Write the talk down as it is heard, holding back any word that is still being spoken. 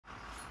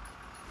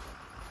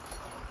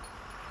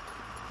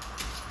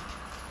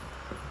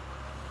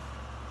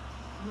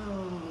No.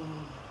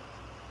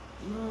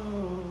 No.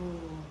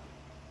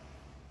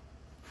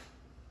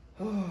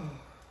 Oh.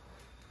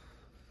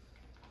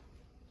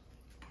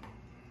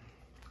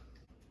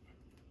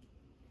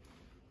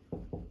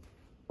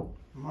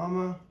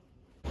 Mama.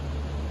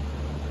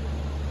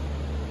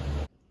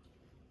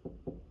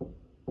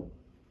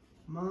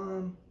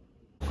 Mom.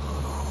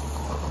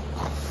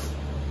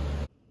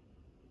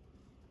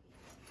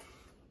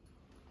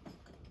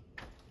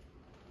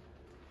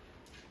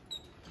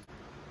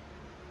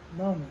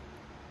 Mama.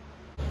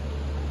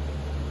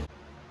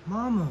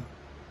 Mama.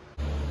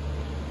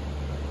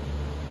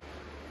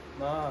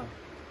 Ma.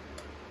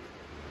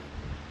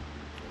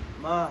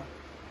 Ma.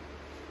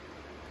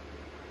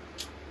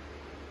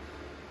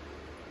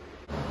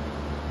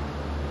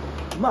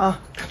 Ma.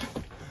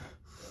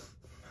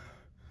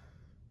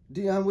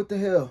 Dion, what the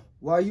hell?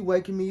 Why are you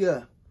waking me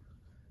up?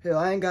 Hell,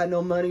 I ain't got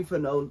no money for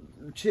no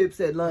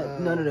chips at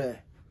lunch, none of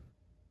that.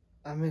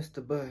 I missed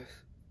the bus.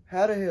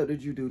 How the hell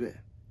did you do that?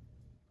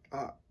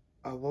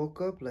 I woke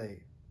up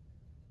late.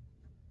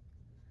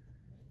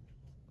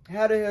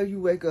 How the hell you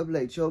wake up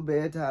late? Your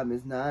bedtime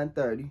is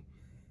 9:30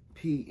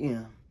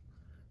 p.m.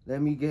 Let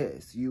me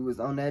guess. You was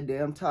on that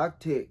damn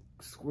TikTok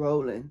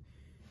scrolling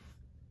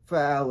for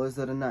hours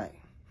of the night.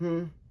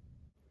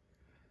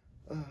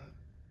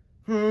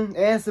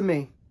 Answer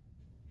me.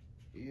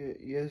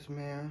 Yes,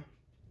 ma'am.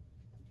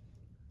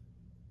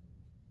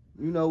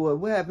 You know what?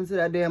 What happened to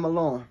that damn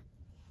alarm?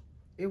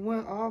 It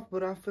went off,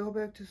 but I fell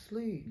back to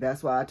sleep.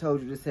 That's why I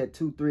told you to set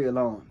 2, 3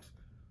 alarms.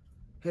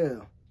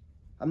 Hell,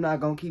 I'm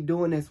not gonna keep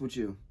doing this with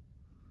you.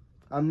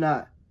 I'm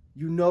not.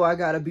 You know I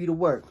gotta be to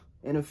work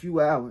in a few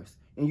hours.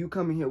 And you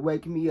coming here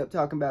waking me up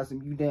talking about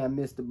some you damn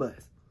missed the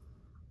bus.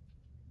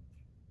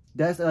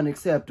 That's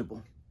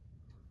unacceptable.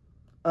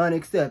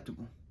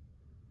 Unacceptable.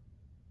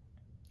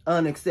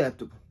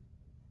 Unacceptable.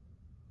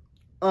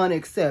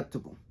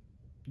 Unacceptable.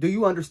 Do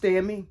you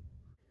understand me?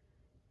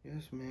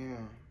 Yes,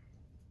 ma'am.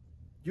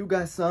 You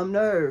got some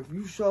nerve.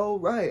 You sure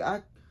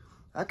right.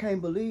 I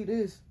can't believe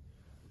this.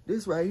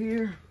 This right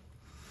here.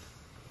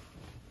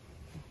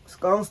 Let's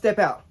go on, step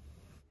out.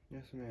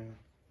 Yes, ma'am.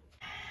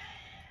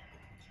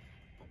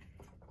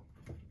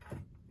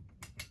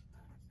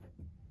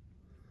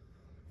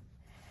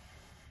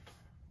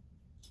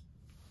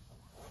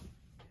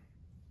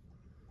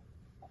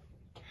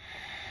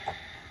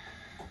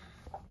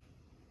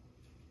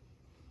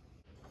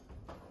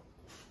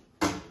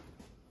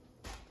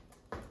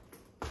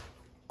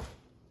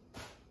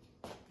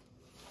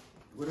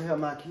 Where the hell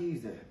my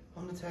keys at?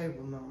 On the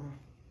table, mama.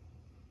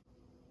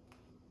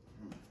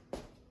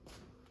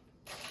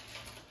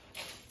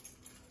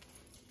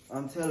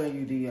 I'm telling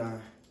you,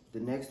 Dion, the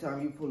next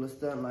time you pull a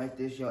stunt like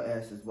this, your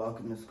ass is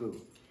walking to school.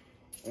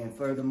 And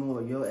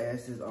furthermore, your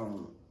ass is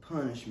on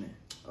punishment,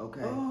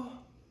 okay? Oh,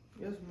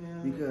 yes,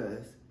 ma'am.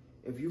 Because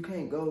if you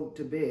can't go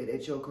to bed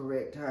at your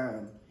correct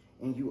time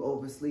and you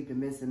oversleep and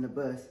missing the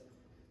bus,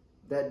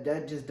 that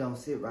just don't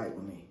sit right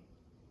with me.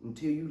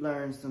 Until you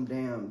learn some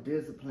damn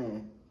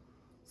discipline,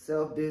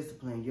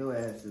 self-discipline, your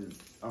ass is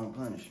on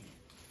punishment.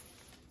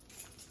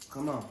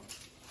 Come on.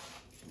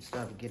 Let's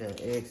stop and get an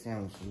egg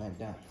sandwich from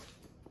McDonald's.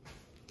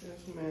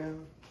 Yes,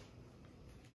 ma'am.